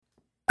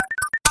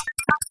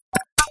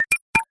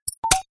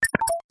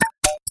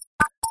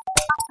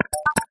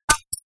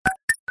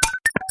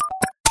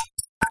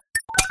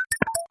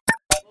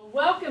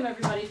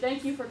welcome everybody.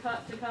 Thank you for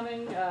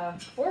coming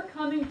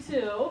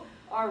to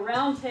our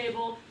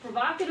roundtable,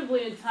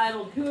 provocatively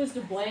entitled "Who is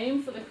to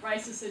Blame for the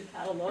Crisis in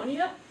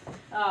Catalonia?"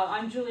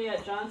 I'm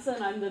Juliette Johnson.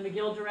 I'm the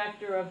McGill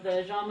Director of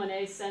the Jean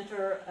Monnet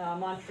Center,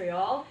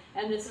 Montreal,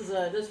 and this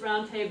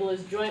roundtable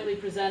is jointly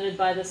presented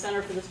by the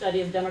Center for the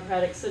Study of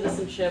Democratic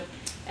Citizenship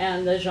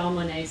and the Jean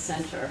Monnet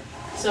Center.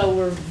 So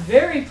we're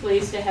very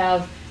pleased to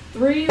have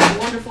three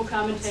wonderful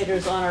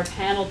commentators on our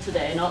panel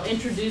today, and I'll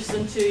introduce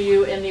them to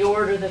you in the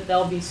order that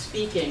they'll be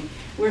speaking.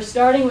 We're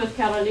starting with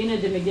Carolina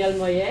de Miguel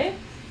Moyer,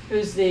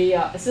 who's the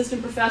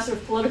assistant professor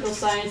of political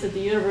science at the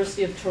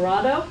University of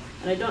Toronto.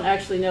 And I don't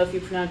actually know if you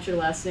pronounce your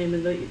last name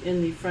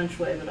in the French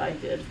way, but I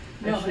did.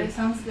 No, but it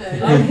sounds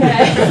good.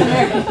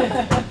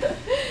 Okay.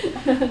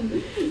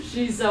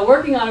 She's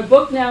working on a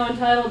book now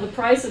entitled The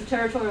Price of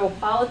Territorial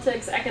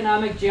Politics,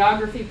 Economic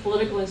Geography,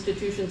 Political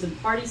Institutions,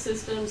 and Party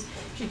Systems.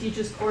 She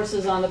teaches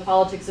courses on the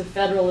politics of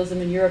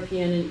federalism in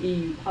European and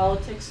EU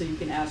politics, so you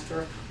can ask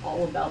her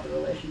all about the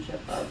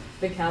relationship of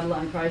the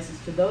Catalan crisis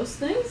to those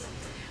things.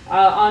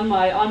 On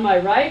my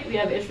right, we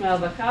have Ismael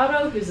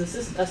Vaccaro, who's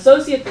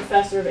associate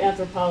professor of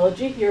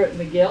anthropology here at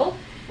McGill.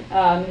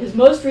 His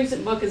most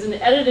recent book is an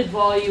edited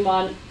volume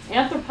on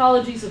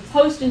anthropologies of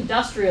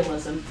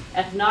post-industrialism,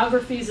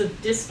 ethnographies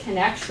of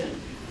disconnection,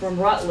 from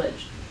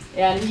Routledge.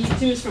 And he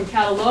too is from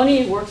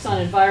Catalonia. He works on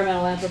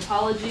environmental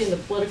anthropology and the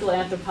political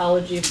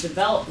anthropology of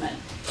development.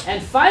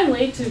 And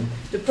finally, to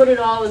put it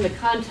all in the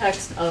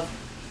context of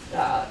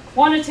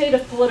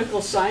quantitative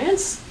political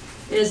science,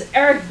 is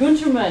Eric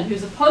Gunterman,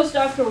 who's a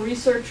postdoctoral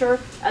researcher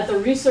at the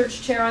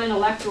Research Chair in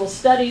Electoral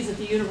Studies at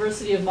the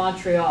University of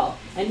Montreal.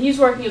 And he's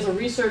working as a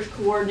research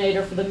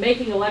coordinator for the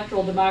Making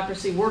Electoral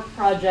Democracy work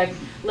project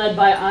led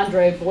by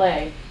André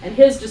Blay. And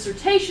his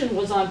dissertation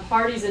was on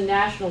parties and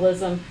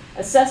nationalism,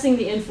 assessing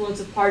the influence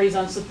of parties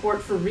on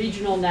support for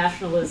regional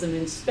nationalism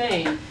in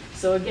Spain.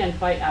 So again,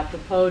 quite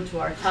apropos to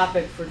our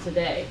topic for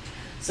today.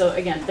 So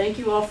again, thank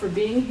you all for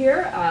being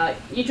here.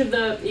 Each of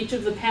the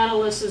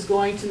panelists is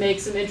going to make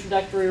some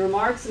introductory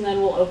remarks, and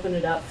then we'll open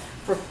it up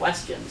for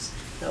questions.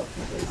 So,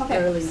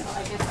 okay, so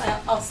I guess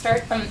I'll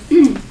start.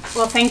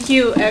 Well, thank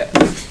you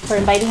for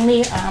inviting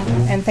me,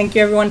 and thank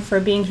you everyone for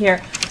being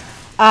here.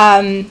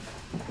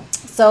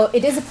 So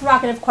it is a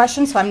provocative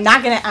question, so I'm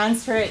not going to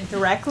answer it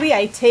directly.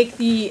 I take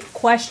the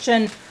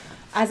question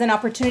as an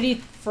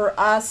opportunity for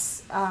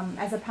us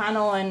as a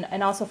panel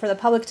and also for the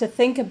public to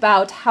think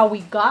about how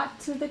we got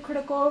to the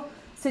critical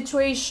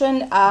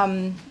situation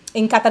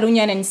in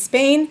Catalonia and in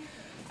Spain,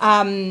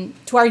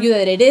 to argue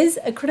that it is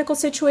a critical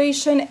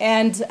situation,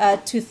 and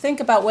to think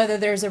about whether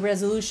there's a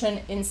resolution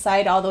in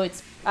sight, although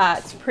it's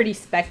pretty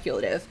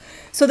speculative.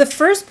 So the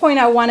first point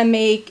I want to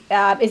make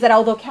is that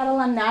although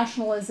Catalan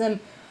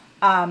nationalism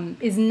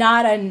is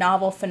not a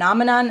novel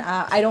phenomenon,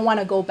 I don't want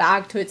to go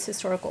back to its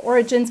historical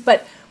origins,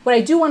 but what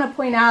I do want to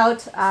point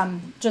out,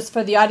 just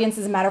for the audience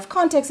as a matter of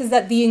context, is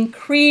that the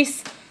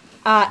increase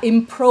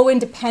in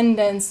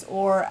pro-independence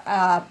or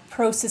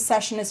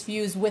pro-secessionist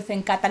views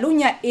within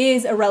Catalonia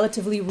is a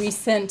relatively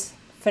recent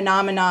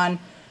phenomenon,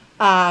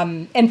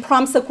 and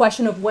prompts the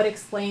question of what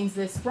explains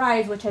this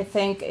rise, which I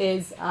think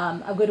is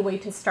a good way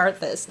to start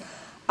this.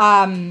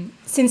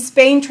 Since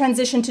Spain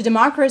transitioned to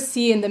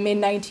democracy in the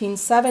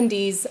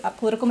mid-1970s,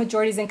 political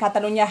majorities in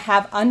Catalonia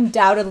have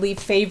undoubtedly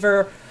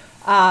favored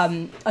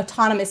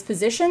autonomous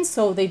positions.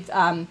 So they've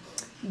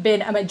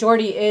been a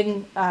majority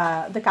in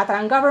the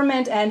Catalan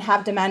government and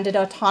have demanded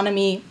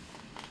autonomy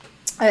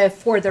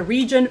for the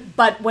region.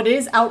 But what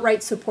is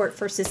outright support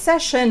for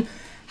secession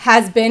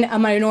has been a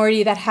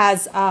minority that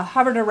has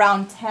hovered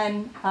around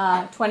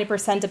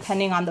 10-20%,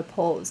 depending on the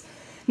polls.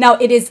 Now,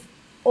 it is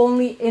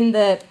only in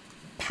the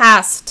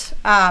past,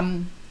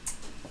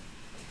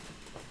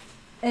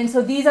 and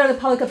so these are the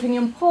public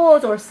opinion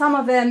polls, or some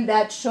of them,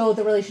 that show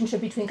the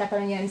relationship between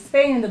Catalonia and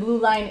Spain. And the blue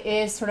line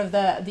is sort of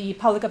the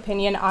public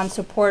opinion on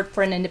support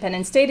for an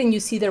independent state. And you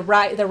see the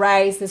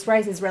rise. This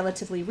rise is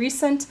relatively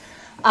recent,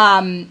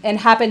 and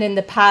happened in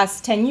the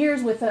past 10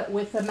 years with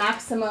a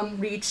maximum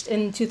reached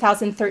in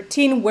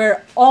 2013,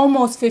 where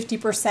almost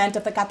 50%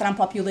 of the Catalan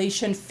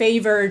population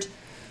favored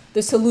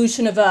the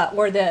solution of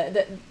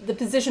the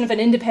position of an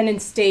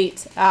independent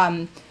state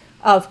of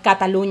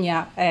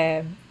Catalonia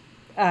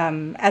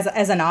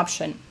as an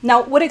option.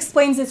 Now, what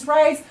explains this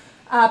rise?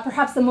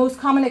 Perhaps the most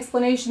common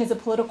explanation is a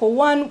political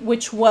one,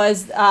 which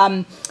was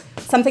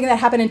something that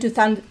happened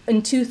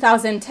in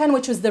 2010,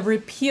 which was the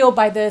repeal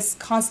by the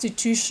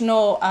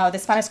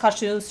Spanish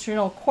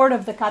Constitutional Court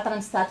of the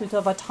Catalan Statute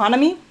of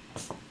Autonomy.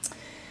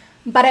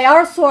 But I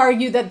also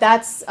argue that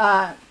that's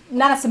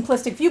not a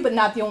simplistic view, but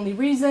not the only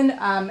reason.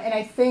 And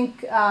I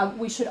think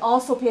we should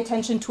also pay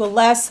attention to a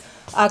less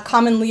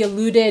commonly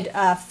alluded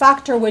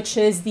factor, which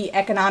is the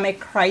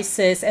economic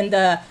crisis and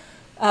the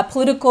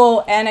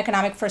political and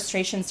economic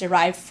frustrations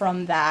derived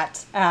from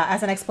that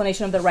as an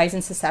explanation of the rise in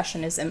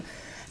secessionism.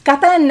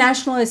 Catalan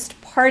nationalist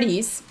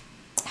parties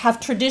have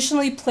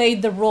traditionally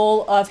played the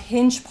role of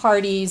hinge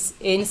parties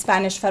in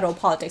Spanish federal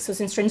politics. So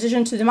since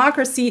transition to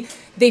democracy,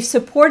 they've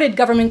supported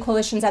government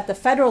coalitions at the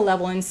federal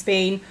level in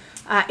Spain,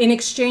 in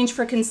exchange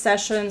for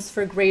concessions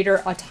for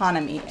greater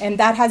autonomy. And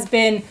that has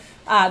been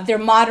their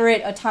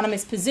moderate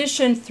autonomous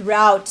position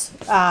throughout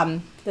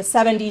the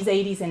 70s,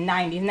 80s, and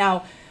 90s.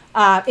 Now,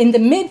 in the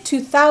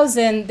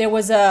mid-2000s, there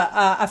was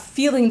a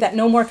feeling that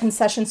no more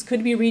concessions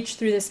could be reached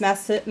through this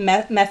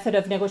method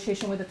of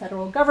negotiation with the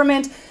federal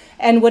government.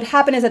 And what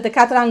happened is that the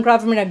Catalan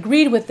government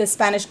agreed with the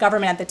Spanish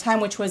government at the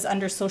time, which was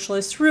under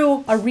socialist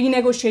rule, a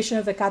renegotiation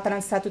of the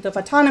Catalan Statute of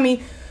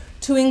Autonomy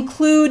to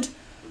include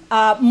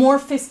more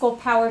fiscal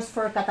powers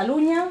for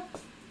Catalonia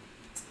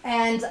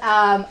and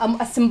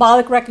a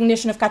symbolic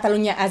recognition of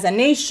Catalonia as a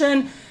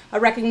nation, a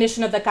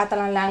recognition of the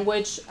Catalan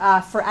language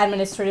for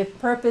administrative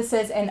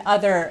purposes and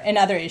other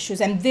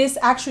issues. And this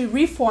actually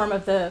reform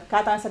of the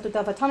Catalan Statute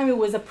of Autonomy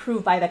was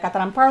approved by the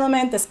Catalan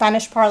Parliament, the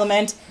Spanish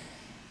Parliament,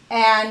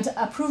 and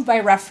approved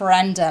by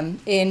referendum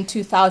in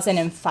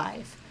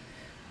 2005.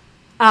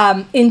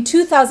 In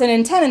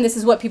 2010, and this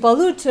is what people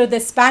allude to, the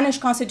Spanish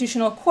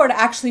Constitutional Court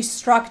actually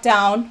struck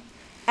down,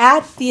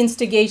 at the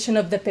instigation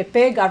of the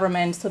PP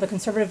government, so the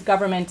conservative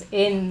government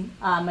in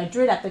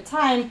Madrid at the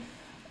time,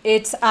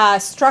 it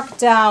struck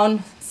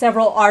down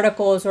several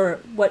articles, or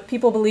what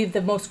people believe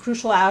the most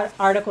crucial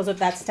articles of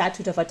that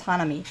Statute of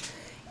Autonomy.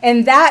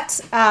 And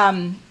that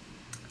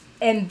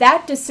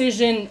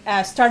decision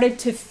started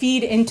to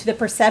feed into the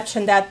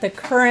perception that the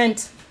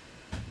current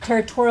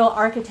territorial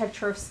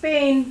architecture of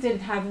Spain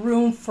didn't have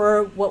room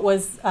for what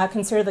was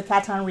considered the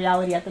Catalan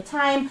reality at the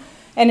time.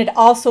 And it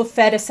also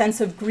fed a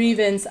sense of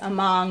grievance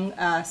among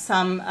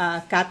some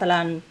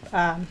Catalan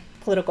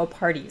political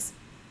parties.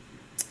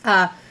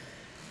 Now,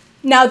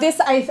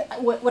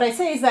 what I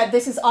say is that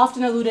this is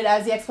often alluded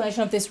as the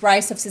explanation of this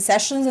rise of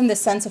secessions and the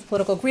sense of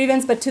political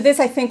grievance. But to this,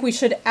 I think we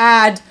should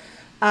add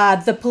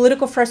the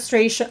political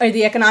frustration, or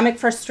the economic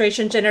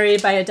frustration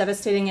generated by a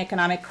devastating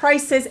economic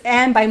crisis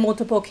and by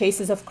multiple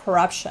cases of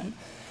corruption.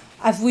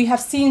 As we have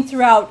seen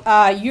throughout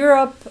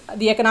Europe,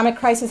 the economic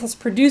crisis has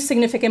produced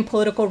significant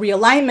political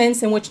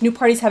realignments in which new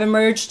parties have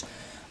emerged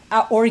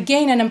or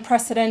gained an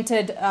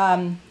unprecedented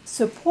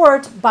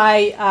support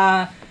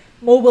by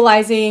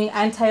mobilizing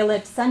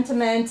anti-elite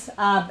sentiment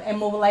and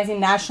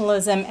mobilizing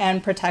nationalism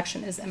and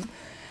protectionism.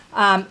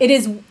 It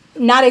is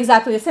not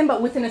exactly the same,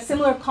 but within a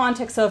similar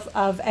context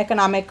of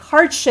economic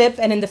hardship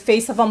and in the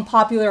face of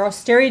unpopular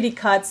austerity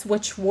cuts,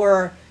 which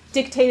were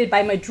dictated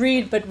by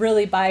Madrid, but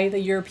really by the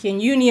European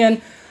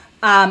Union,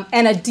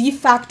 and a de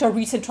facto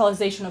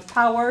recentralization of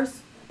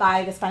powers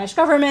by the Spanish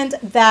government,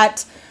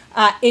 that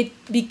it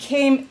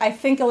became, I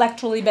think,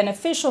 electorally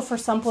beneficial for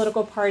some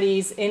political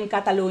parties in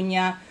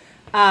Catalonia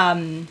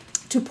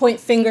to point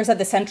fingers at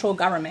the central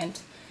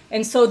government.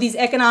 And so these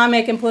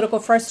economic and political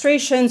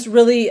frustrations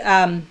really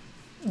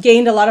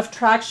gained a lot of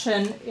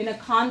traction in the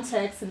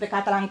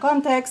Catalan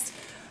context,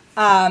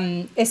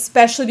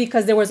 especially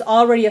because there was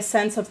already a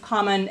sense of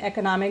common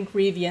economic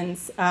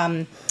grievance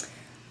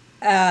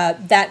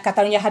that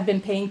Catalonia had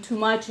been paying too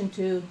much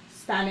into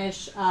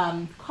Spanish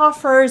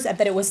coffers, and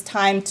that it was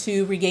time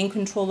to regain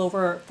control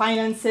over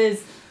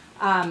finances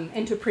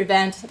and to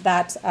prevent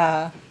that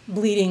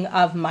bleeding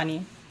of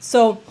money.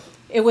 So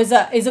it was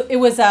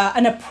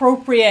an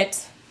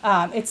appropriate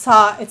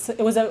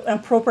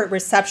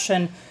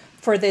reception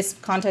for this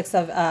context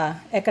of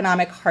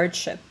economic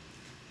hardship.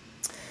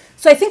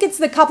 So I think it's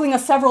the coupling of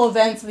several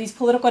events, these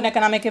political and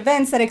economic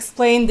events, that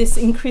explain this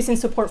increase in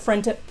support for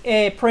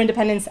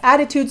pro-independence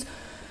attitudes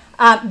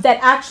that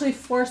actually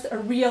forced a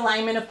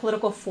realignment of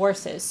political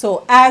forces.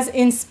 So as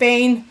in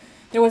Spain,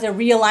 there was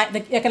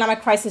the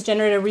economic crisis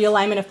generated a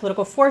realignment of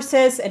political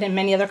forces, and in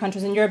many other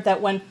countries in Europe,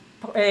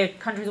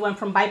 countries went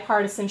from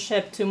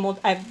bipartisanship to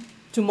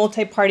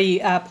multi-party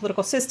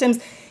political systems.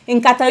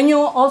 In Catalonia,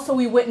 also,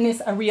 we witness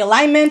a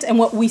realignment, and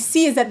what we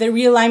see is that the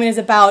realignment is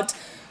about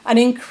an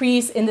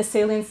increase in the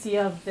saliency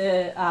of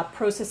the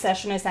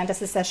pro-secessionist,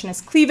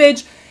 anti-secessionist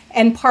cleavage,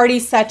 and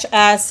parties such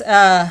as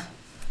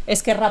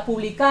Esquerra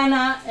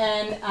Republicana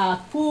and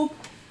PUP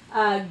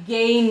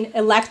gain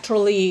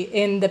electorally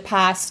in the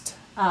past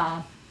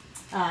 5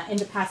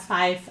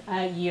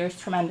 years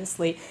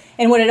tremendously.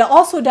 And what it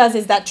also does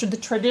is that the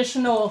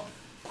traditional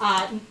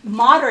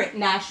moderate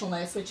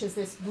nationalists, which is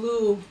this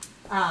blue,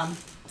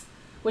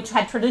 which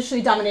had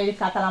traditionally dominated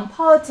Catalan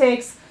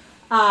politics,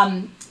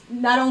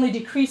 not only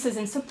decreases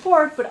in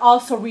support, but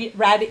also it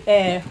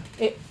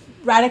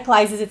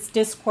radicalizes its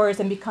discourse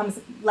and becomes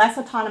less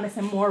autonomous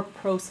and more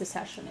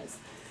pro-secessionist.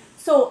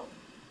 So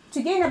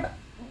to gain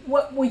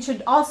what we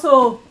should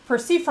also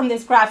perceive from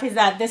this graph is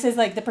that this is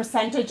like the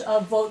percentage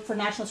of vote for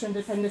nationalist or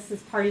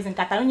independentist parties in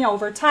Catalonia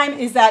over time,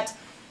 is that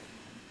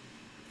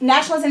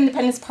nationalist and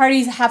independence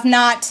parties have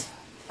not,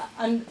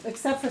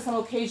 except for some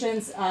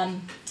occasions,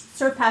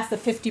 surpassed the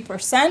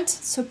 50%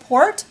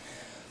 support.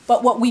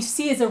 But what we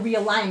see is a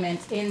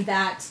realignment in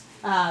that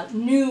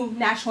new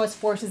nationalist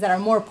forces that are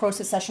more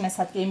pro-secessionist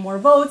have gained more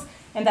votes,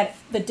 and that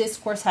the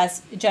discourse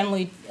has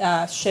generally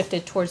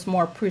shifted towards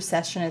more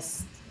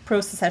pro-secessionist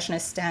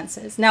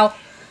stances. Now,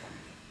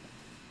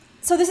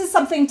 so this is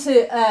something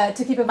to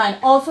keep in mind.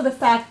 Also, the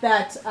fact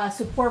that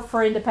support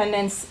for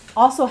independence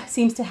also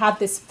seems to have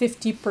this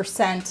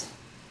 50%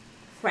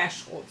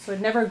 threshold. So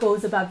it never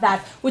goes above that,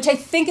 which I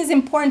think is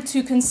important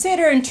to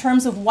consider in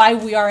terms of why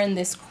we are in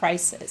this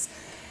crisis.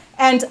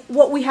 And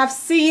what we have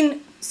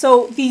seen,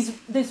 so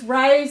this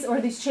rise or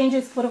these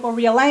changes, political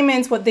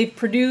realignments, what they've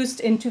produced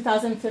in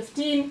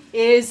 2015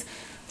 is,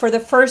 for the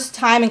first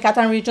time in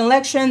Catalan regional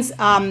elections,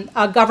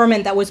 a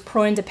government that was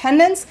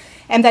pro-independence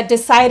and that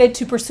decided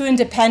to pursue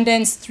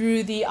independence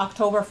through the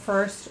October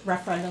 1st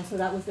referendum. So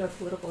that was their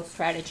political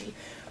strategy.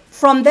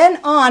 From then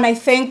on, I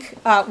think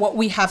what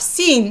we have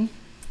seen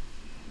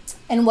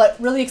and what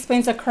really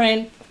explains the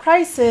current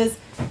crisis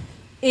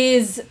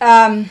is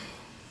an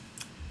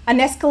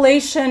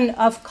escalation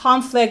of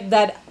conflict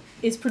that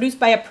is produced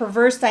by a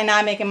perverse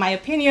dynamic, in my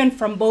opinion,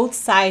 from both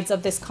sides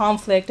of this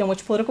conflict, in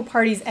which political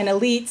parties and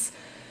elites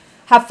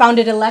have found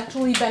it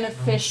electorally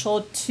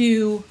beneficial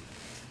to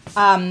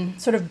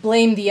sort of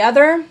blame the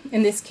other,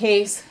 in this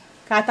case,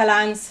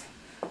 Catalans,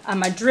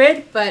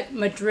 Madrid, but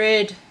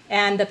Madrid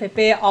and the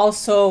PP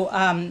also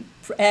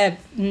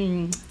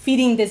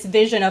feeding this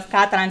vision of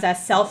Catalans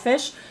as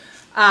selfish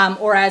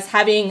or as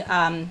having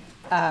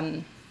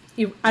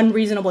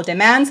unreasonable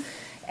demands.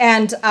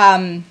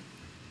 And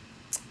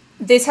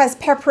this has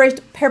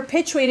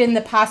perpetuated in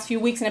the past few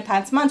weeks and the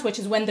past months, which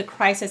is when the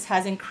crisis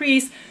has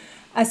increased,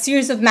 a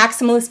series of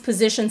maximalist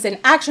positions and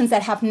actions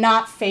that have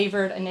not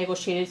favored a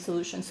negotiated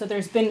solution. So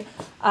there's been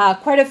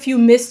quite a few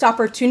missed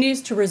opportunities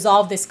to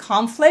resolve this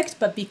conflict,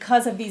 but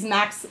because of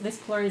this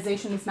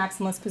polarization, these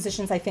maximalist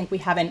positions, I think we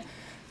haven't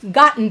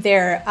gotten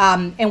there.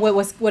 And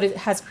what it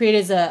has created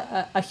is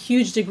a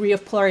huge degree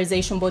of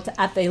polarization, both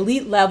at the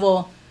elite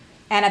level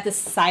and at the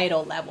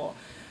societal level.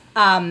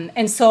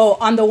 And so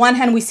on the one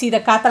hand, we see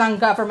the Catalan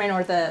government,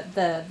 or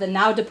the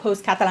now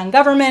deposed Catalan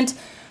government,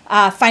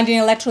 finding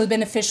it electorally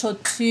beneficial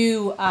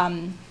to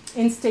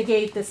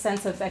instigate this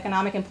sense of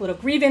economic and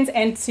political grievance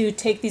and to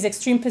take these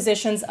extreme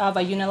positions of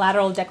a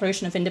unilateral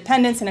declaration of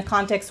independence in a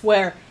context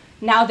where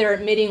now they're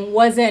admitting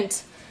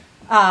wasn't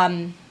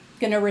going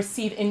to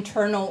receive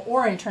internal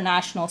or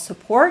international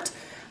support,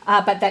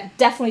 but that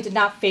definitely did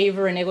not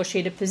favor a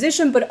negotiated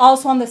position. But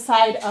also on the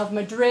side of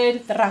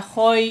Madrid, the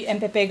Rajoy and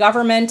PP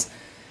government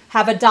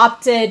have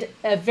adopted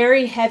a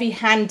very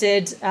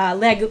heavy-handed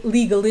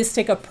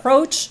legalistic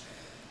approach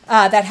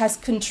that has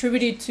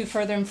contributed to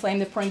further inflame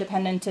the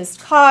pro-independentist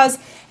cause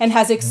and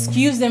has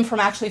excused them from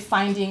actually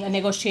finding a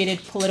negotiated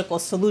political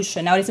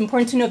solution. Now, it is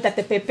important to note that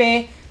the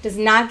PP does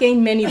not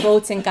gain many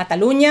votes in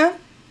Catalonia,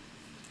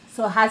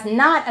 so has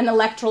not an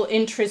electoral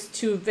interest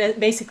to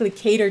basically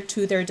cater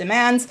to their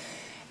demands,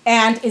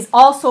 and is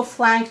also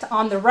flanked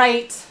on the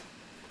right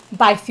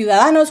by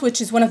Ciudadanos,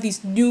 which is one of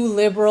these new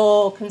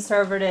liberal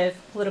conservative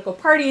political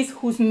parties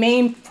whose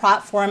main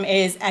platform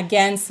is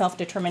against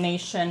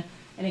self-determination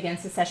and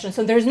against secession.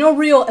 So there's no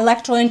real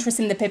electoral interest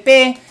in the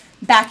PP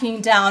backing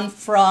down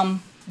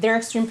from their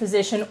extreme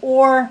position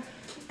or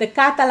the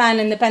Catalan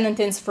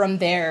independentists from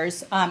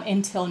theirs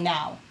until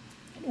now.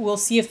 We'll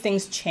see if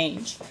things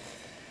change.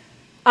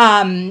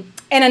 And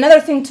another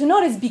thing to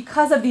note is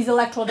because of these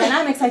electoral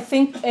dynamics, I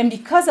think, and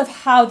because of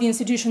how the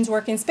institutions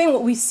work in Spain,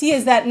 what we see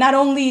is that not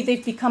only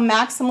they've become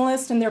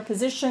maximalist in their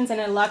positions and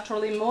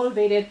electorally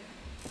motivated,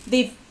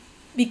 they've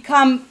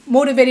become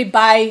motivated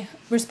by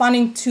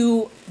responding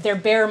to their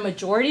bare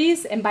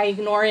majorities and by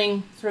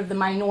ignoring sort of the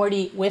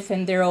minority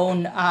within their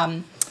own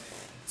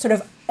sort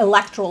of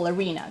electoral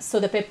arena. So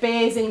the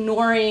PP is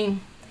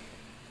ignoring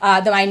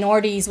the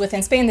minorities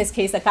within Spain, in this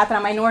case, the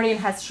Catalan minority,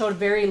 and has showed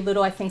very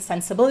little, I think,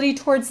 sensibility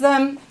towards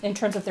them in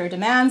terms of their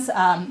demands,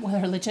 whether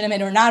they're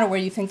legitimate or not, or where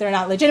you think they're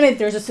not legitimate.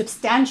 There's a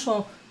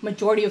substantial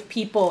majority of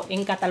people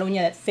in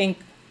Catalonia that think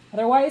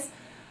otherwise.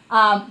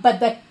 But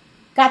the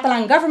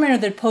Catalan government, or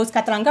the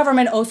post-Catalan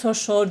government, also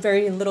showed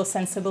very little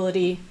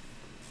sensibility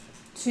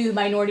to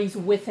minorities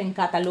within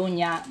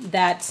Catalonia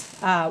that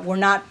were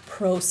not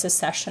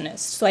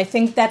pro-secessionists. So I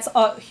think that's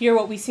here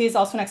what we see is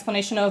also an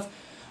explanation of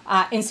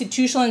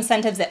institutional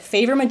incentives that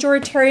favor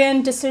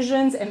majoritarian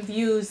decisions and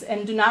views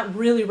and do not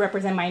really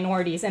represent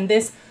minorities. And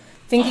this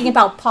thinking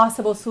about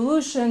possible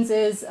solutions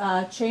is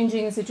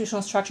changing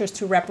institutional structures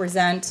to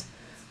represent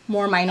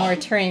more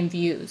minoritarian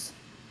views.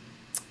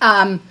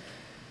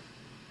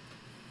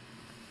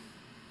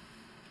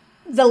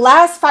 The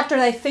last factor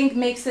that I think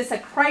makes this a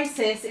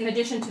crisis, in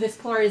addition to this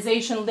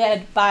polarization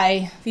led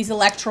by these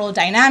electoral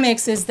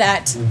dynamics, is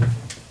that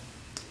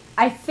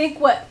I think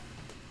what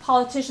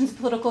politicians,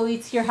 political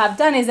elites here have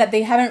done is that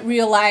they haven't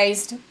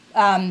realized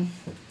by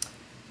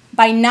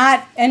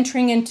not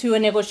entering into a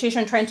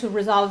negotiation, trying to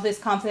resolve this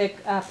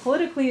conflict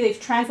politically, they've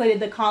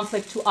translated the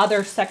conflict to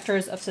other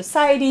sectors of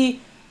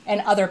society and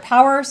other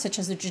powers, such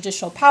as the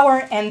judicial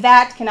power, and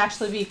that can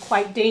actually be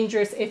quite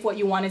dangerous if what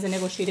you want is a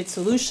negotiated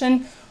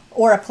solution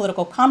or a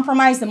political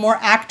compromise. The more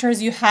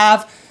actors you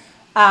have,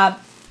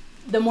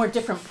 the more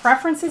different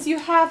preferences you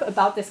have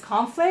about this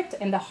conflict,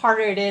 and the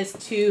harder it is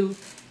to,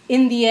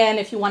 in the end,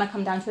 if you want to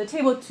come down to the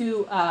table,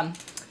 to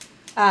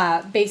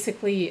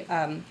basically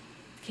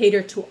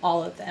cater to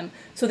all of them.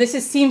 So this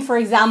is seen, for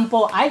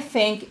example, I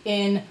think,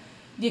 in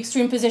the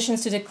extreme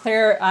positions to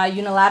declare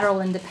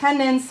unilateral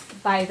independence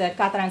by the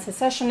Catalan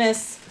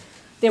secessionists,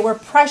 they were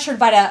pressured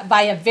by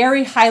a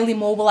very highly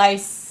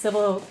mobilized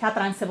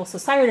Catalan civil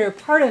society, or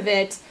part of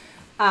it,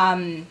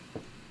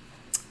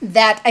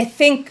 that I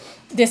think,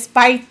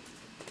 despite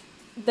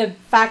the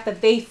fact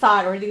that they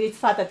thought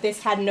that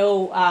this had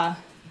no,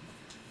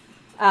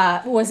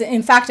 was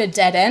in fact a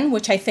dead end,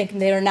 which I think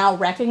they are now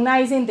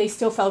recognizing, they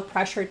still felt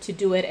pressured to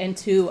do it and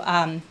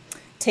to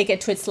take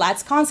it to its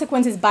last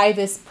consequences by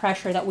this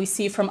pressure that we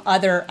see from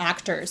other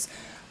actors.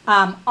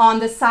 On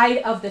the side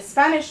of the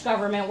Spanish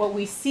government, what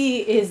we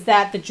see is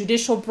that the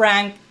judicial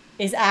branch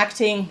is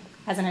acting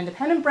as an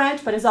independent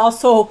branch, but is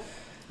also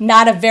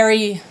not a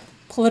very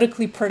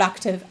politically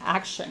productive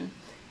action.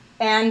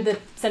 And the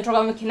central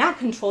government cannot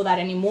control that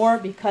anymore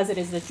because it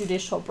is the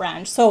judicial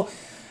branch. So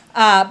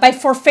by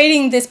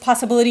forfeiting this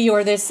possibility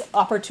or this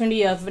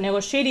opportunity of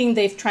negotiating,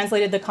 they've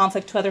translated the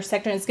conflict to other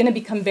sectors, and it's going to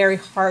become very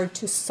hard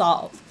to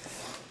solve.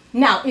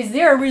 Now, is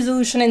there a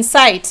resolution in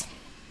sight?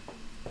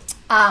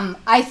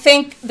 I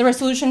think the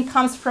resolution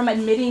comes from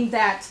admitting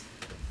that,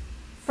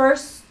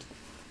 first,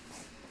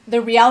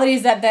 the reality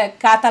is that the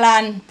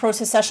Catalan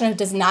pro-secession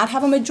does not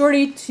have a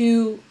majority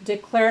to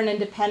declare an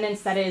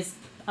independence that is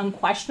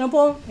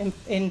unquestionable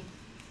in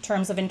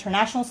terms of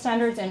international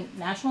standards and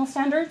national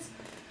standards.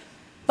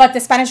 But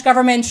the Spanish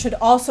government should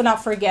also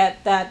not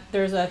forget that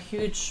there's a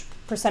huge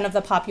percent of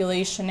the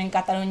population in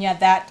Catalonia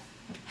that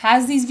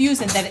has these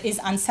views and that is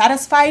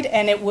unsatisfied,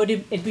 and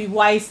it'd be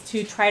wise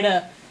to try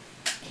to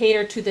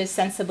cater to this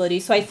sensibility.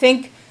 So I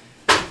think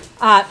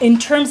in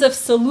terms of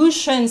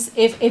solutions,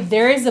 if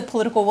there is a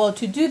political will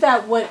to do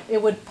that, what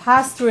it would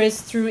pass through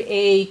is through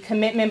a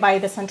commitment by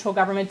the central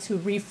government to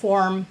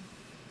reform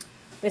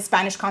the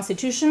Spanish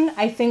constitution.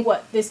 I think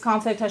what this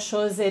conflict has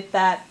shown is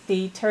that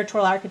the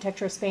territorial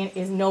architecture of Spain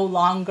is no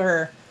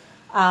longer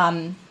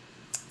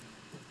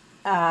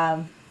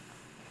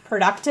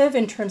productive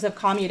in terms of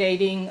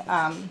accommodating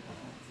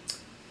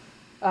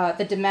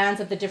the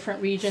demands of the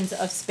different regions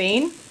of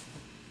Spain.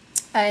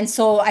 And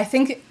so I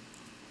think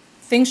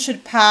things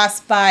should pass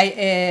by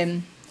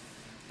a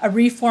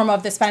reform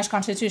of the Spanish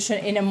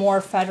constitution in a more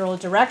federal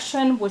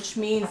direction, which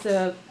means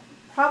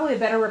probably a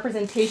better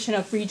representation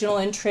of regional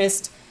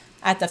interest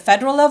at the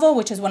federal level,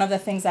 which is one of the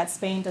things that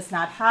Spain does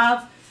not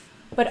have,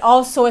 but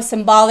also a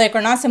symbolic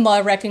or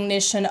non-symbolic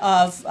recognition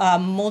of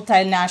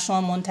multinational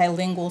and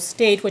multilingual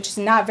state, which is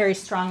not very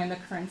strong in the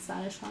current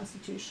Spanish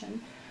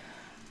constitution.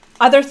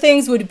 Other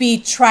things would be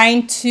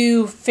trying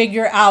to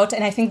figure out,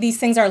 and I think these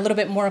things are a little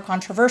bit more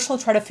controversial,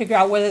 try to figure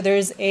out whether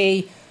there's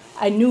a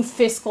new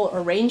fiscal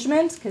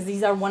arrangement, because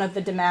these are one of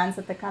the demands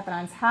that the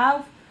Catalans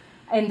have.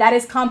 And that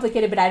is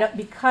complicated, but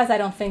because I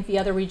don't think the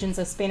other regions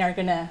of Spain are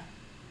going to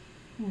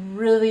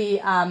really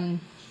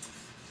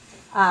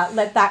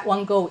let that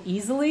one go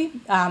easily.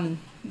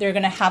 They're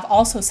going to have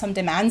also some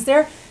demands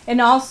there.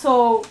 And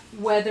also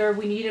whether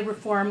we need a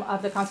reform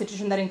of the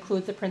constitution that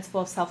includes the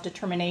principle of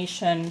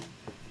self-determination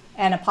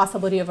and a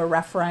possibility of a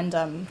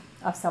referendum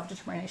of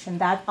self-determination.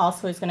 That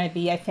also is going to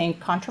be, I think,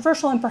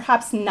 controversial and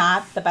perhaps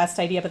not the best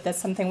idea, but that's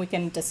something we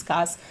can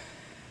discuss.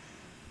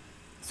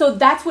 So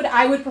that's what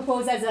I would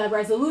propose as a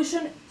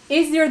resolution.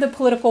 Is there the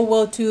political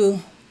will to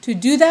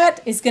do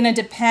that? Is going to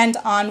depend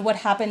on what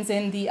happens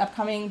in the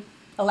upcoming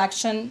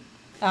election,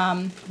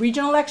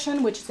 regional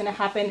election, which is going to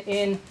happen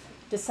in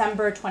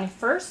December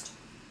 21st.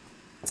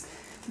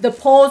 The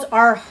polls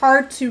are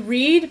hard to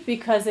read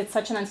because it's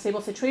such an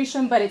unstable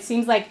situation, but it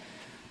seems like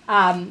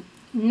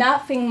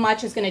nothing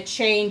much is going to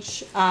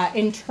change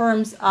in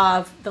terms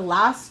of the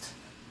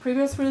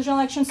previous regional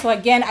election. So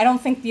again, I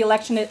don't think the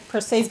election per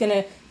se is going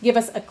to give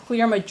us a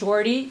clear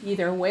majority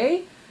either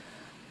way.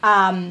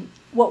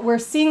 What we're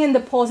seeing in the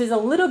polls is a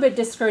little bit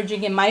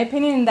discouraging, in my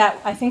opinion, in that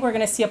I think we're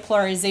going to see a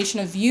polarization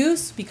of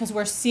views because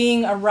we're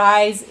seeing a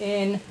rise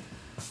in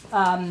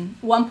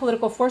one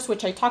political force,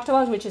 which I talked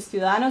about, which is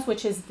Ciudadanos,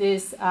 which is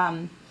this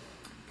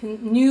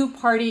new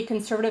party,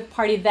 conservative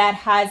party that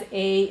has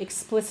a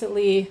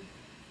explicitly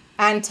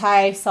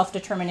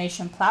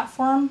anti-self-determination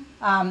platform.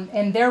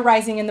 And they're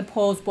rising in the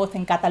polls both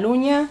in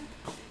Catalonia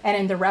and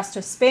in the rest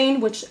of Spain,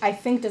 which I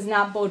think does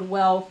not bode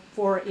well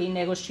for a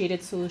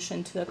negotiated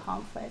solution to the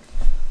conflict.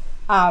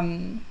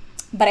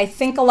 But I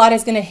think a lot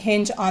is going to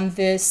hinge on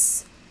the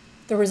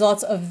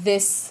results of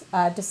this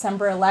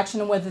December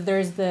election, whether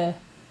there's the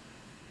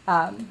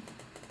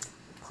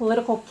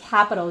political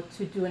capital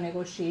to do a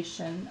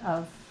negotiation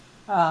of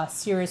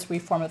serious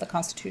reform of the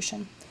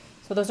Constitution.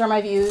 So those are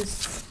my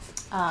views.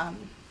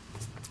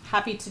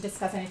 Happy to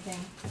discuss anything.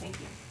 Thank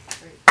you.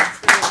 Great. Thanks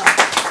very much.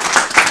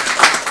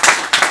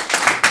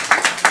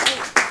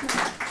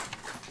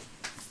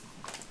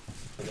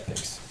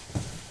 Thanks.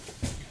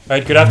 All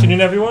right, good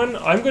afternoon, everyone.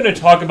 I'm going to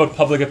talk about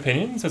public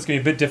opinion, so it's going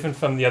to be a bit different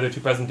from the other two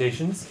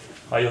presentations.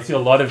 You'll see a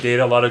lot of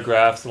data, a lot of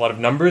graphs, a lot of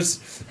numbers.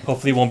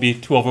 Hopefully it won't be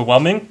too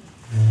overwhelming.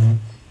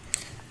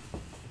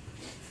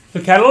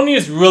 So Catalonia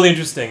is really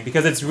interesting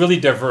because it's really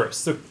diverse.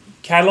 So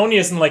Catalonia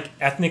isn't like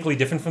ethnically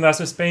different from the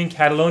rest of Spain.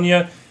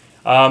 Catalonia,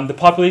 the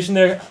population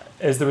there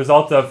is the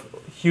result of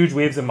huge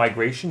waves of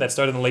migration that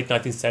started in the late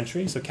 19th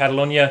century. So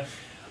Catalonia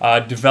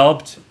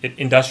developed, it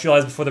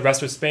industrialized before the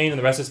rest of Spain, and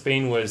the rest of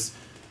Spain was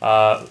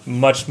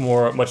much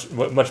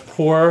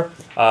poorer,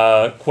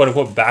 quote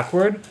unquote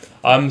backward.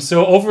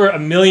 So over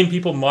 1 million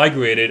people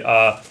migrated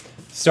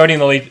starting in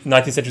the late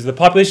 19th century. The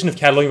population of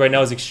Catalonia right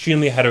now is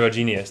extremely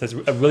heterogeneous. That's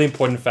a really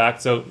important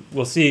fact. So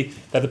we'll see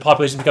that the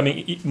population is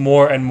becoming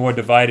more and more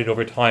divided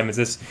over time as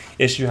this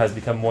issue has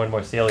become more and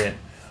more salient.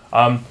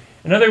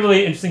 Another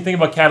really interesting thing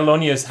about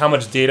Catalonia is how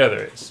much data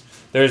there is.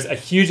 There's a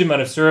huge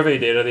amount of survey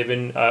data. They've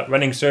been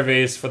running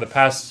surveys for the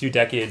past few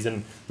decades,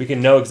 and we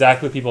can know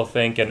exactly what people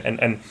think,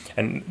 and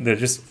they're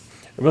just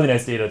really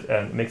nice data,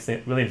 and it makes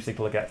it really interesting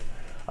to look at.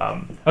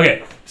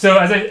 Okay, so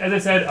as I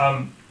said,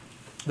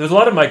 there's a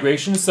lot of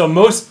migration. So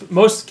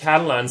most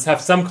Catalans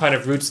have some kind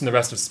of roots in the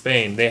rest of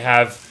Spain. They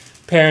have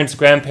parents,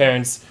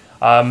 grandparents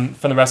from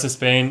the rest of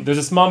Spain. There's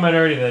a small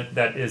minority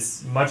that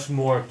is much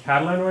more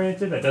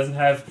Catalan-oriented, that doesn't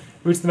have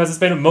roots in the rest of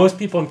Spain. But most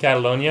people in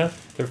Catalonia,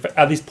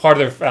 at least part of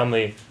their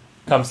family,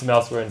 comes from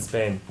elsewhere in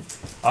Spain.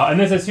 And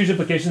this has huge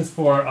implications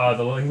for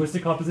the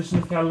linguistic composition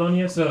of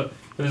Catalonia. So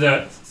there's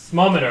a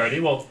small minority,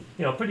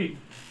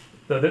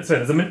 there's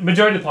a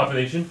majority of the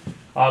population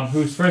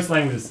whose first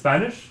language is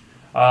Spanish.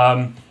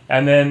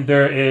 And then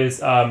there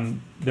is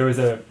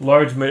a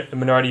large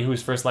minority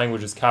whose first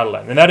language is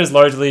Catalan. And that is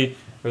largely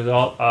a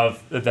result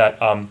of that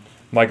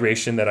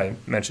migration that I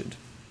mentioned.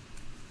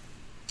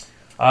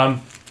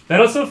 That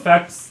also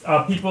affects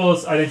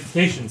people's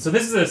identification. So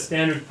this is a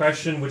standard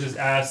question which is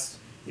asked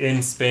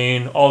in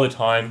Spain all the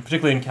time,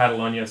 particularly in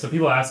Catalonia. So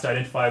people are asked to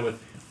identify with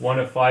one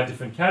of 5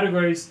 different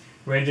categories,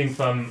 ranging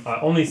from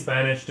only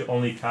Spanish to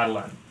only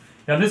Catalan.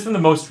 Now this is from the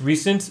most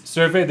recent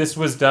survey. This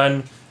was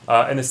done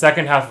in the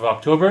second half of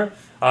October.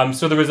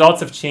 So the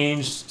results have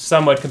changed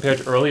somewhat compared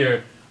to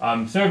earlier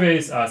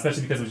surveys,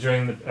 especially because it was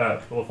during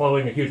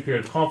following a huge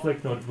period of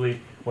conflict,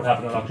 notably what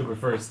happened on October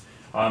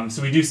 1st.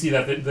 So we do see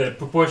that the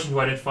proportion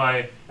who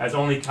identify as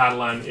only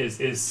Catalan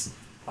is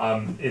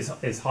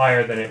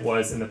higher than it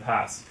was in the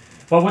past.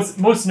 But what's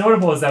most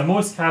notable is that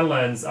most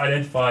Catalans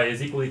identify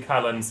as equally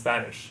Catalan and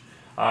Spanish.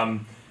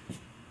 And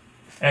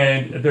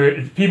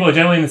people are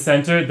generally in the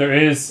center. There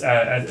is,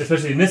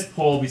 especially in this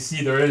poll, we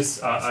see there is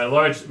a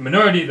large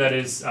minority that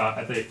is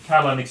at the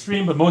Catalan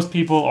extreme, but most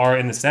people are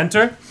in the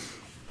center.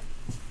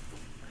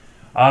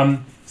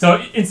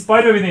 So in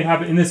spite of everything that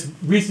happened in this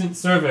recent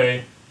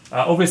survey,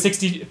 over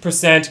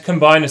 60%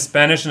 combine a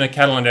Spanish and a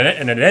Catalan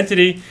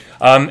identity,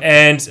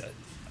 and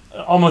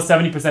almost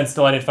 70%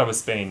 still identify with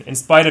Spain, in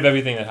spite of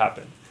everything that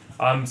happened.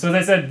 So as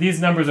I said, these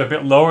numbers are a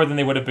bit lower than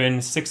they would have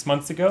been 6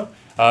 months ago,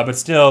 but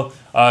still,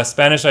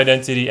 Spanish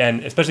identity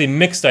and especially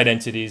mixed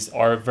identities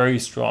are very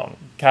strong.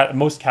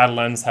 Most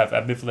Catalans have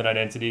ambivalent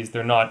identities.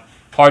 They're not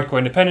hardcore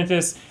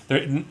independentists.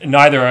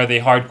 Neither are they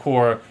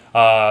hardcore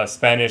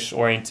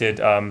Spanish-oriented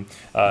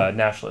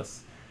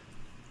nationalists.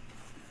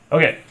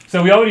 Okay,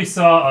 so we already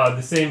saw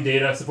the same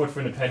data, support for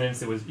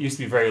independence. It used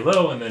to be very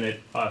low, and then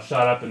it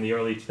shot up in the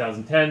early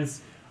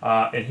 2010s.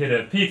 It hit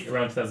a peak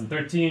around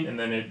 2013, and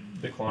then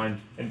it declined,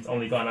 and it's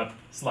only gone up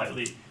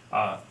slightly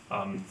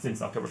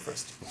since October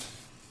 1st.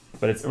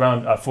 But it's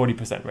around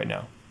 40% right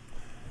now.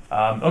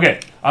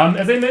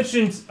 As I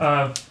mentioned,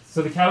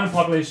 so the Catalan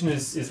population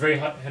is very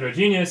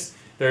heterogeneous.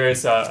 There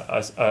is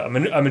a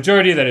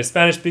majority that is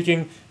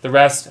Spanish-speaking. The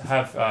rest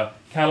have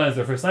Catalan as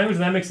their first language,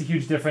 and that makes a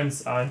huge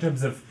difference in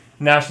terms of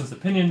nationalist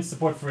opinion.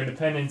 Support for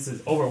independence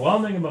is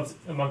overwhelming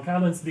among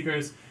Catalan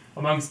speakers.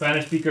 Among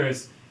Spanish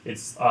speakers,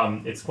 it's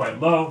quite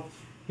low.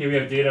 Here we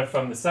have data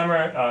from the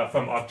summer,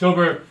 from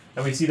October,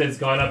 and we see that it's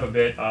gone up a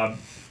bit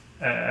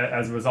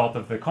as a result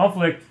of the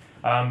conflict,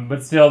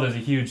 but still there's a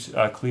huge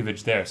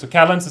cleavage there. So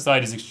Catalan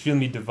society is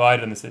extremely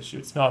divided on this issue.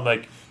 It's not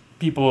like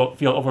people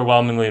feel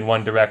overwhelmingly in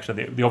one direction.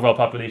 The overall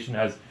population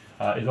is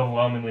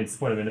overwhelmingly in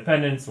support of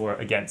independence or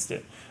against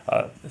it.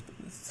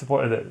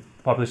 The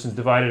population is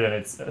divided, and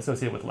it's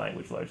associated with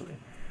language largely.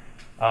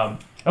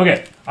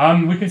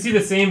 We can see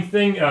the same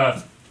thing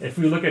if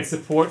we look at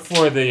support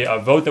for the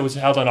vote that was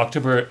held on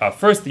October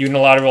 1st, the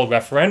unilateral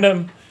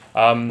referendum,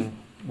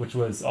 which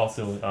was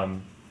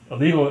also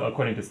illegal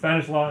according to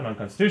Spanish law and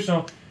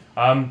unconstitutional.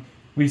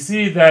 We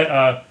see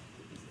that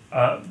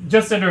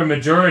just under a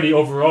majority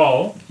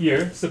overall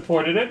here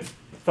supported it,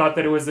 thought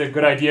that it was a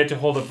good idea to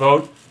hold a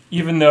vote,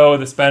 even though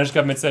the Spanish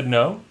government said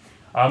no.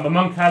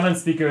 Among Catalan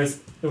speakers,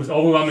 there was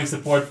overwhelming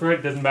support for it.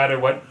 It doesn't matter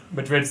what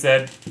Madrid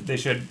said, they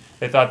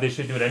thought they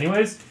should do it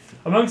anyways.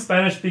 Among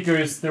Spanish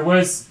speakers, there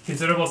was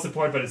considerable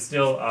support, but it's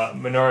still a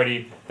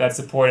minority that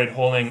supported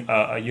holding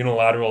a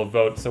unilateral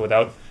vote, so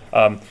without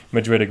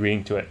Madrid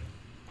agreeing to it.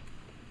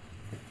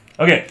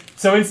 Okay,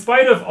 so in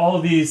spite of all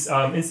of these,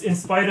 in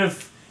spite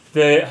of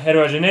the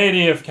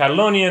heterogeneity of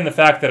Catalonia and the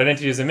fact that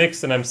identity is a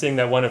mix, and I'm seeing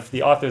that one of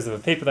the authors of the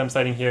paper that I'm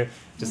citing here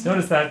just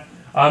noticed that,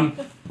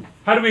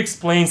 how do we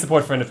explain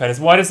support for independence?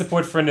 Why does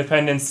support for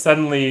independence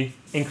suddenly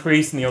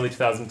increase in the early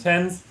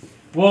 2010s?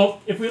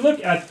 Well, if we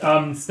look at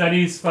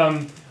studies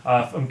from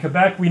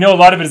Quebec, we know a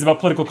lot of it is about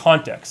political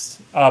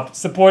context.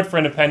 Support for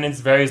independence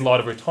varies a lot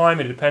over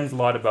time. It depends a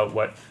lot about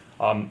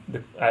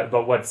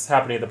what's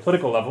happening at the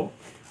political level.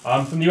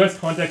 From the U.S.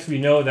 context, we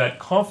know that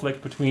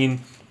conflict between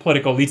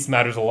political elites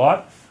matters a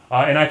lot.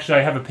 And actually,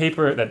 I have a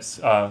paper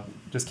that's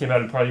just came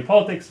out in Party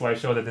Politics where I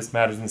show that this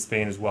matters in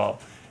Spain as well.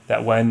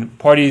 That when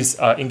parties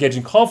engage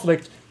in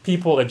conflict,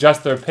 people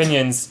adjust their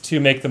opinions to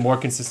make them more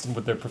consistent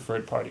with their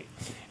preferred party.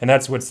 And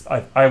that's what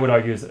I would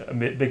argue is a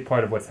big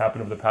part of what's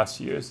happened over the past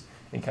few years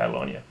in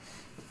Catalonia.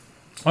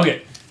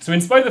 Okay, so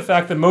in spite of the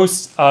fact that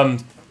most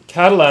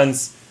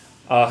Catalans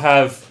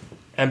have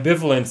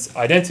ambivalent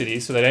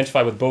identities, so they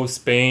identify with both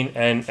Spain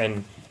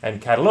and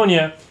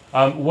Catalonia,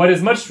 what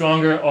is much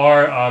stronger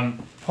are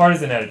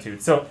partisan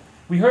attitudes. So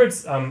we heard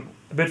a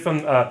bit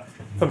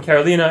from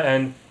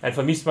Carolina and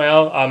from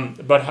Ismael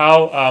about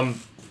how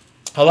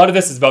a lot of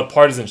this is about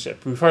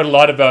partisanship. We've heard a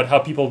lot about how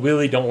people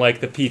really don't like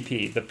the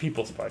PP, the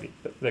People's Party,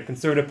 the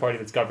conservative party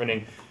that's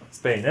governing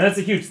Spain. And that's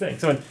a huge thing.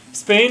 So in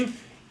Spain,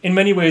 in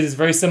many ways, is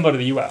very similar to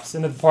the US,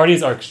 and the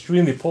parties are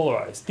extremely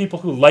polarized. People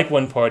who like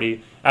one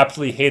party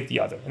absolutely hate the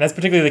other. And that's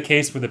particularly the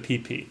case with the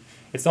PP.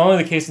 It's not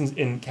only the case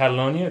in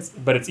Catalonia,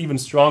 but it's even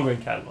stronger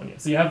in Catalonia.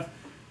 So you have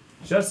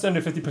just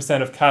under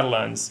 50% of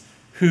Catalans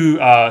who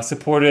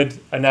supported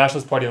a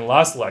nationalist party in the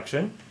last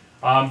election,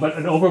 but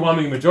an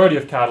overwhelming majority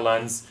of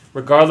Catalans,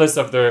 regardless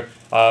of their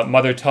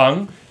mother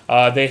tongue,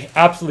 they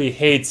absolutely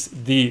hate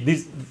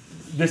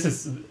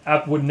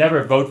would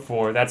never vote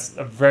for. That's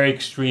a very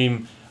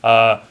extreme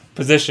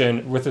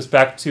position with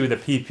respect to the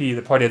PP,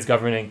 the party that's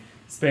governing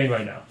Spain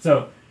right now.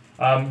 So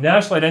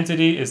national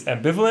identity is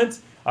ambivalent,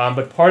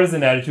 but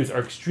partisan attitudes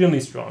are extremely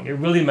strong. It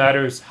really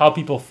matters how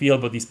people feel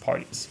about these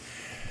parties.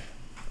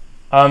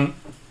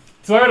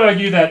 So I would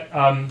argue that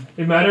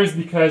it matters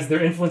because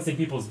they're influencing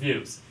people's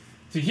views.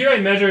 So here I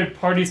measured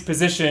parties'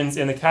 positions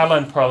in the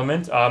Catalan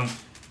parliament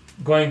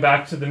going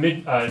back to the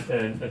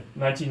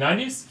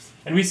mid-1990s.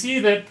 And we see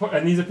that,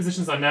 and these are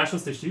positions on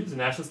nationalist issues and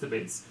nationalist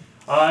debates.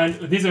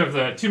 And these are of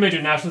the two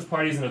major nationalist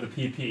parties and of the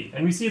PP.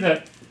 And we see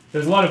that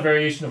there's a lot of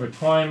variation over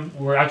time.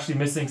 We're actually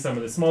missing some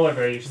of the smaller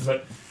variations,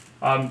 but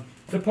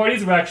the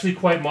parties were actually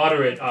quite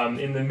moderate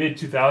in the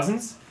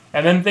mid-2000s.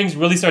 And then things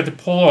really started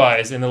to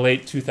polarize in the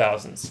late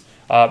 2000s.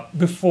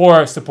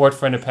 Before support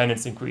for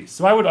independence increased.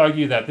 So I would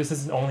argue that this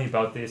isn't only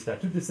about the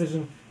statute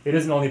decision, it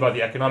isn't only about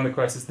the economic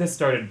crisis, this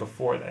started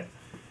before that.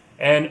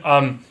 And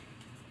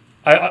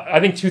I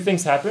think two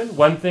things happened.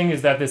 One thing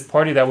is that this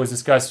party that was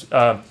discussed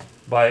by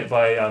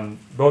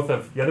both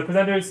of the other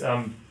presenters,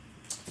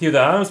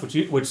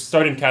 Ciudadanos, which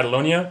started in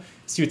Catalonia,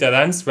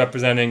 Ciutadans,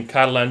 representing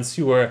Catalans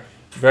who were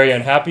very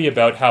unhappy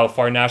about how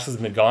far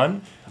nationalism had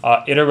gone,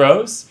 it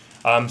arose.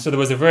 So there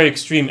was a very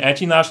extreme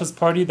anti-nationalist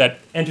party that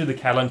entered the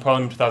Catalan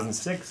parliament in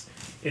 2006.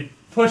 It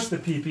pushed the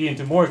PP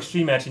into more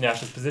extreme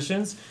anti-nationalist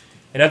positions.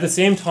 And at the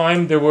same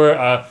time, there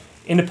were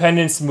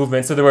independence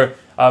movements. So there were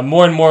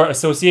more and more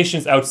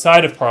associations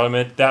outside of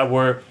parliament that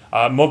were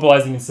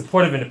mobilizing in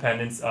support of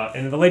independence.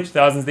 And in the late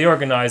 2000s, they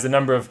organized a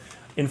number of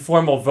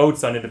informal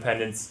votes on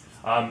independence.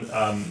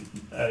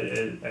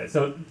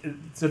 So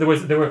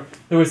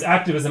there was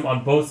activism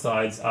on both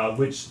sides,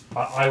 which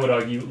I would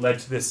argue led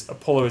to this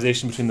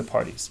polarization between the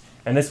parties.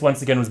 And this,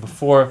 once again, was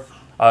before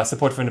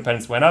support for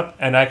independence went up.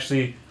 And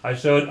actually, I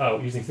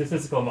showed using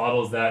statistical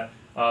models that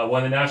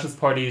when the nationalist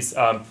parties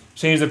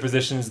change their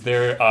positions,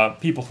 their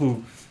people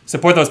who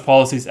support those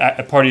parties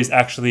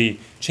actually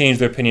change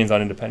their opinions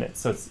on independence.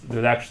 So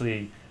there's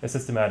actually a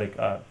systematic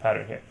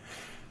pattern here.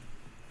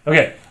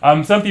 Okay,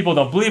 some people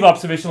don't believe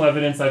observational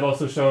evidence. I've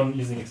also shown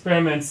using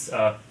experiments.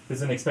 This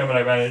is an experiment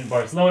I ran in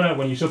Barcelona.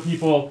 When you show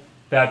people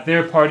that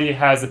their party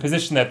has a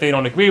position that they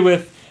don't agree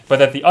with, but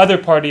that the other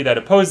party that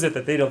opposes it,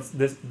 that they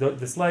don't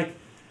dislike,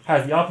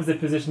 has the opposite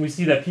position, we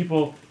see that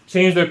people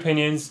change their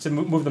opinions to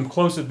move them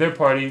closer to their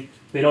party.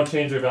 They don't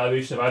change their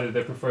evaluation of either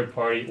their preferred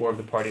party or of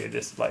the party they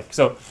dislike.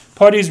 So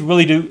parties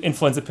really do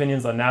influence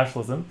opinions on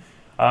nationalism.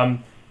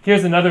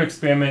 Here's another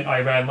experiment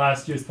I ran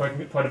last year as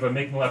part of a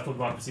Making Electoral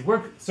Democracy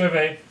Work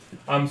survey.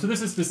 So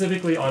this is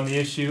specifically on the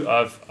issue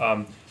of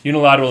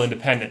unilateral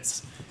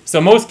independence.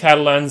 So most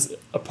Catalans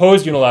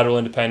opposed unilateral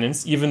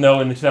independence, even though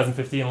in the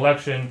 2015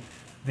 election,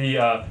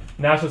 the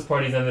nationalist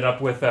parties ended up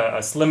with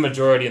a slim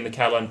majority in the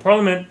Catalan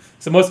parliament.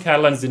 So most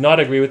Catalans did not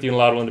agree with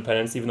unilateral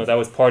independence, even though that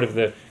was part of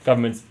the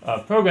government's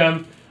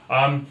program.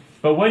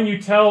 But when you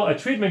tell a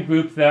treatment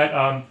group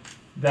that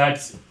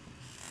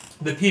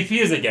the PP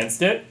is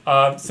against it,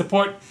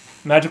 support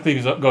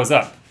magically goes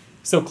up.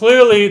 So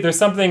clearly there's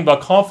something about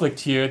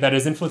conflict here that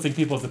is influencing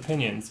people's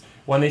opinions.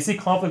 When they see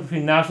conflict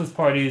between nationalist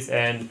parties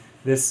and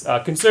this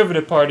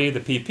conservative party, the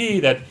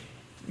PP, that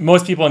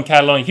most people in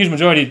Catalonia, a huge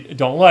majority,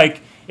 don't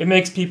like, it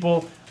makes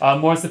people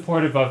more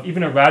supportive of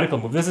even a radical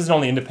move. This isn't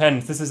only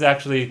independence, this is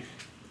actually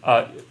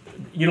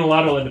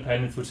unilateral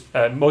independence, which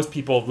most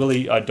people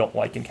really don't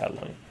like in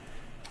Catalonia.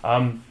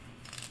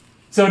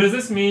 So does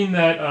this mean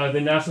that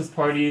the nationalist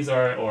parties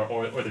or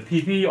the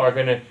PP are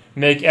going to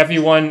make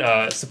everyone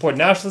support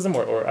nationalism,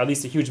 or at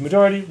least a huge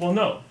majority? Well,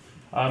 no.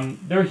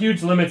 There are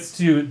huge limits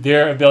to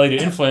their ability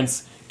to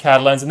influence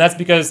Catalans, and that's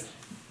because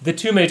the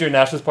two major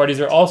nationalist parties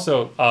are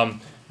also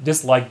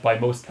disliked by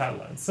most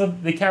Catalans. So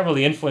they can't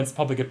really influence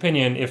public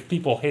opinion if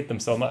people hate them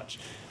so much.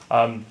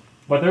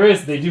 But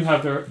they do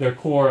have their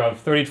core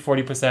of 30 to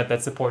 40%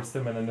 that supports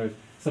them, and then there's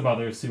some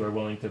others who are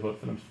willing to vote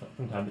for them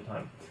from time to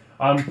time.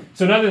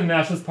 So none of the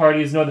nationalist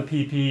parties, none of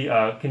the PP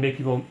can make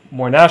people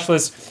more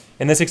nationalist.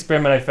 In this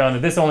experiment, I found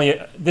that this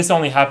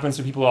only happens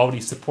to people who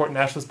already support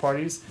nationalist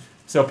parties.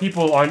 So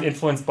people aren't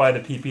influenced by the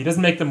PP. It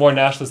doesn't make them more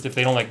nationalist if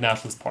they don't like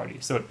nationalist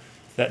parties. So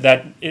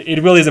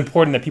it really is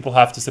important that people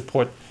have to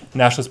support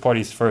nationalist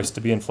parties first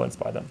to be influenced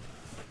by them.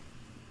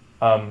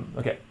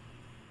 Okay.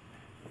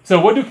 So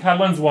what do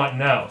Catalans want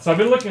now? So I've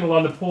been looking at a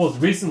lot of the polls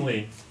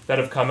recently that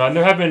have come out, and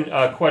there have been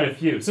quite a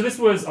few. So this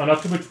was on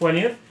October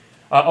 20th,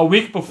 a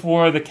week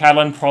before the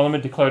Catalan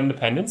Parliament declared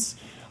independence.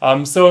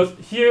 So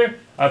here,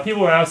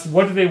 people were asked,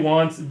 what do they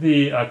want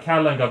the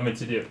Catalan government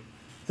to do?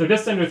 So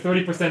just under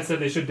 30% said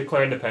they should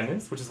declare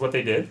independence, which is what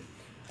they did.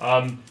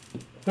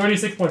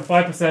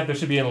 36.5% there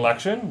should be an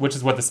election, which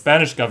is what the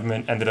Spanish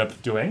government ended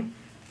up doing.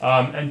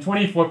 And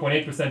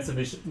 24.8% said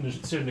they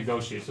should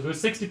negotiate. So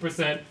there's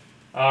 60%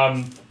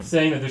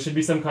 saying that there should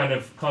be some kind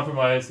of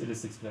compromise. It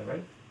is 60%,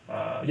 right?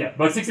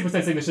 About 60%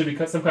 saying there should be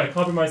some kind of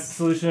compromise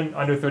solution,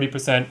 under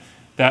 30%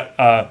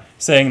 that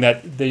saying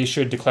that they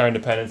should declare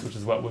independence, which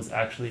is what was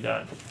actually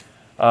done.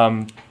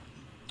 So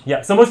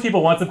most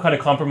people want some kind of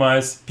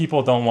compromise.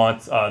 People don't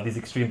want these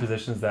extreme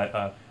positions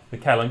that the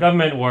Catalan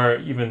government or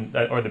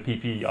the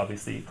PP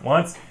obviously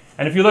wants.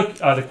 And if you look,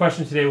 the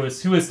question today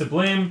was, who is to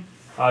blame?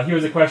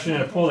 Here's a question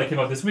in a poll that came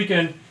out this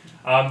weekend.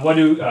 What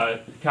do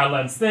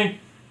Catalans think?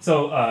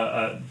 So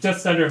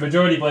just under a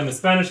majority blame the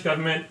Spanish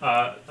government,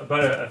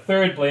 about a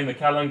third blame the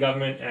Catalan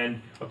government,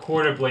 and a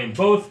quarter blame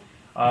both.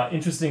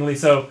 Interestingly,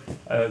 so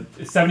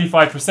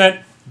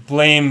 75%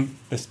 blame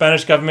the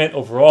Spanish government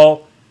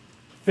overall,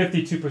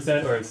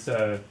 52%, or it's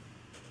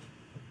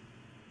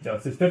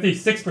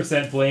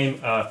 56% blame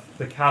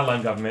the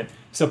Catalan government.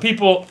 So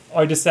people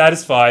are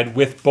dissatisfied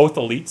with both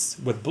elites,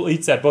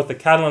 at both the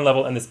Catalan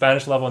level and the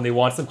Spanish level, and they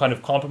want some kind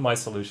of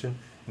compromise solution,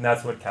 and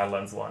that's what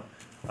Catalans want.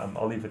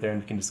 I'll leave it there,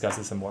 and we can discuss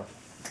this some more.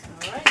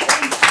 All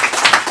right.